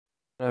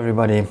Hello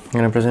everybody, I'm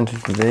going to present you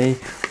today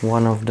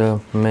one of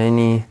the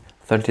many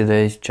 30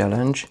 days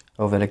challenge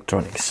of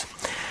electronics.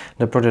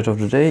 The project of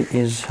the day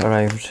is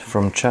arrived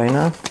from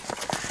China.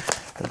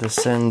 The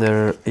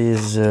sender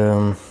is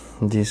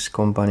this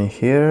company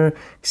here,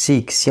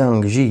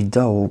 Xiang Ji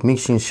Dao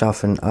Mixing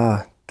Schaffen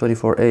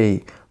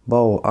A24A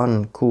Bao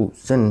An Ku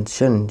Zhen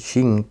Shen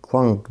Xing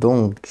Huang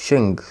Dong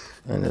Sheng,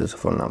 and there's a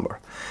phone number.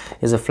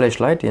 There's a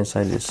flashlight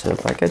inside this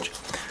package.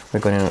 We're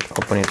going to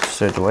open it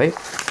straight away.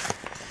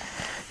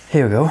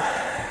 Here we go.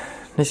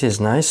 This is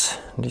nice.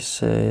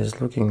 This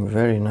is looking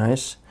very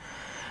nice.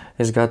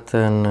 It's got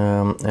an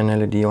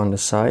LED on the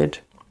side,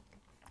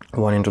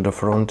 one into the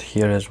front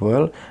here as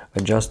well,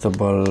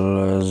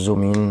 adjustable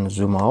zoom in,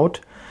 zoom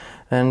out.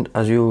 And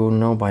as you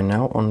know by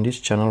now, on this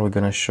channel we're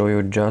gonna show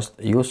you just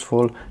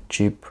useful,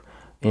 cheap,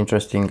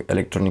 interesting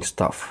electronic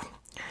stuff.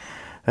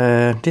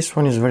 This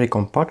one is very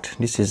compact.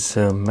 This is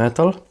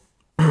metal.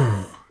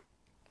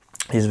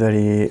 Is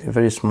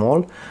very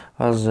small,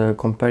 as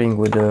comparing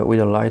with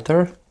a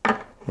lighter.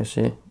 You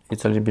see,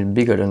 it's a little bit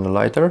bigger than the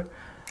lighter,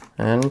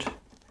 and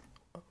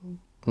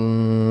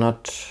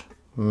not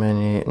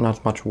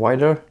much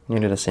wider,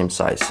 nearly the same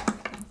size.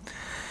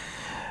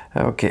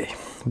 Okay,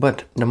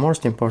 but the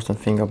most important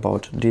thing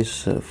about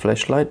this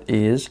flashlight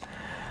is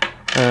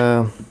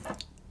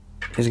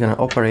it's gonna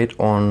operate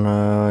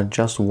on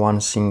just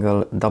one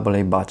single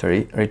AA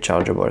battery,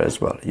 rechargeable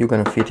as well. You're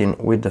gonna fit in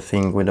with the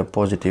thing with a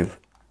positive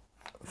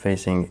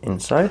facing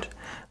inside.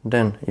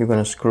 Then you're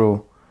gonna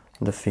screw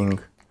the thing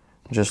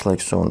just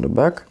like so on the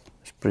back.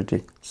 It's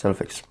pretty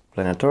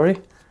self-explanatory,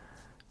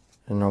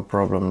 no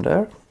problem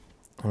there,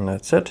 and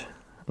that's it.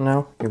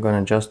 Now you're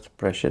gonna just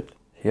press it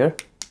here.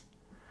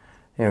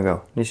 Here you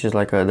go. This is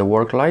like the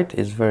work light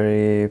is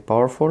very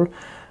powerful,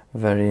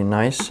 very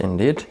nice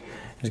indeed.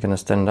 It's gonna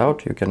stand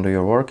out. You can do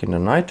your work in the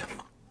night.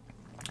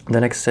 The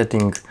next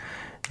setting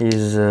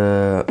is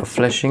a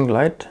flashing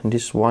light.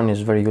 This one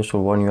is very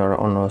useful when you are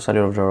on the side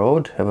of the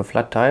road, have a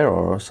flat tire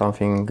or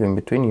something in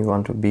between, you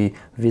want to be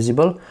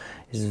visible.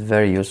 It's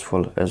very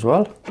useful as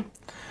well.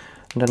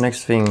 The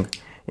next thing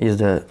is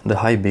the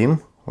high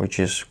beam, which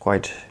is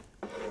quite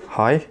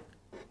high.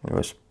 It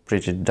was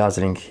pretty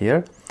dazzling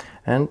here,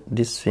 and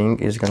this thing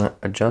is gonna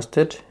adjust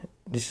it.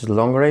 This is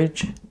long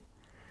range,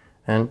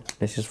 and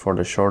this is for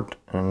the short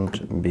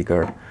and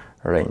bigger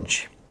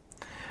range.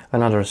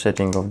 Another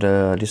setting of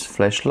this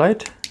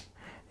flashlight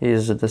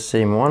is the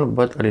same one,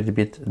 but a little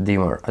bit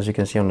dimmer. As you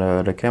can see on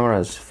the camera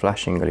is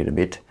flashing a little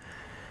bit,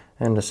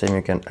 and the same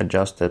you can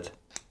adjust it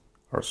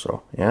or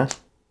so. Yeah,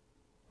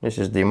 this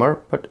is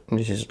dimmer, but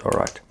this is all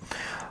right.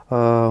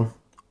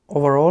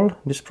 Overall,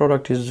 this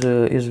product is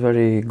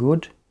very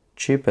good,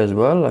 cheap as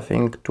well. I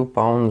think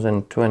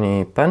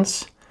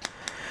 £2.20.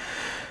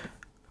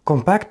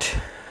 Compact,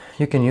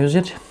 you can use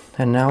it.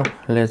 And now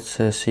let's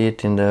see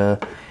it in the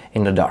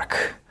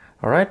dark.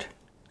 All right,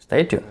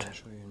 stay tuned. I'll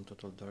show you in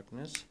total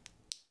darkness.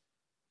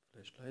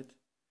 Flashlight,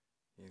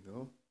 here you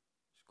go.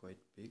 It's quite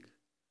big,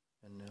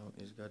 and now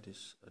it's got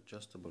this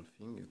adjustable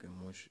thing. You can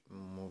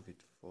move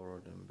it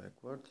forward and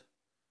backward.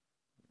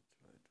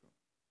 Try to see.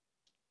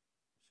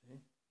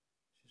 This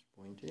is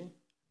pointy.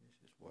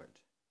 This is wide.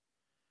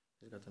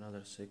 It's got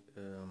another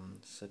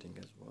setting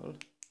as well.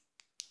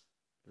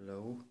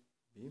 Low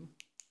beam,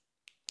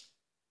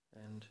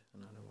 and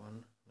another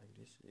one like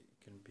this. It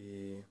can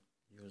be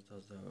used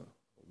as a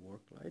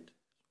work light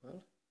as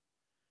well,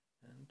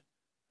 and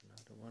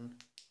another one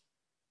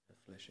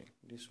flashing.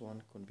 This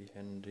one could be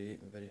handy,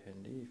 very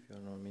handy if you're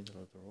in the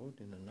middle of the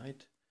road in the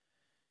night.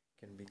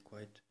 Can be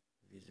quite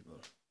visible.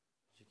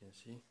 As you can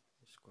see,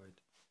 it's quite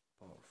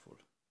powerful.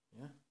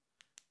 Yeah,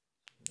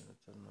 so I'm gonna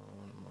turn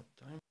on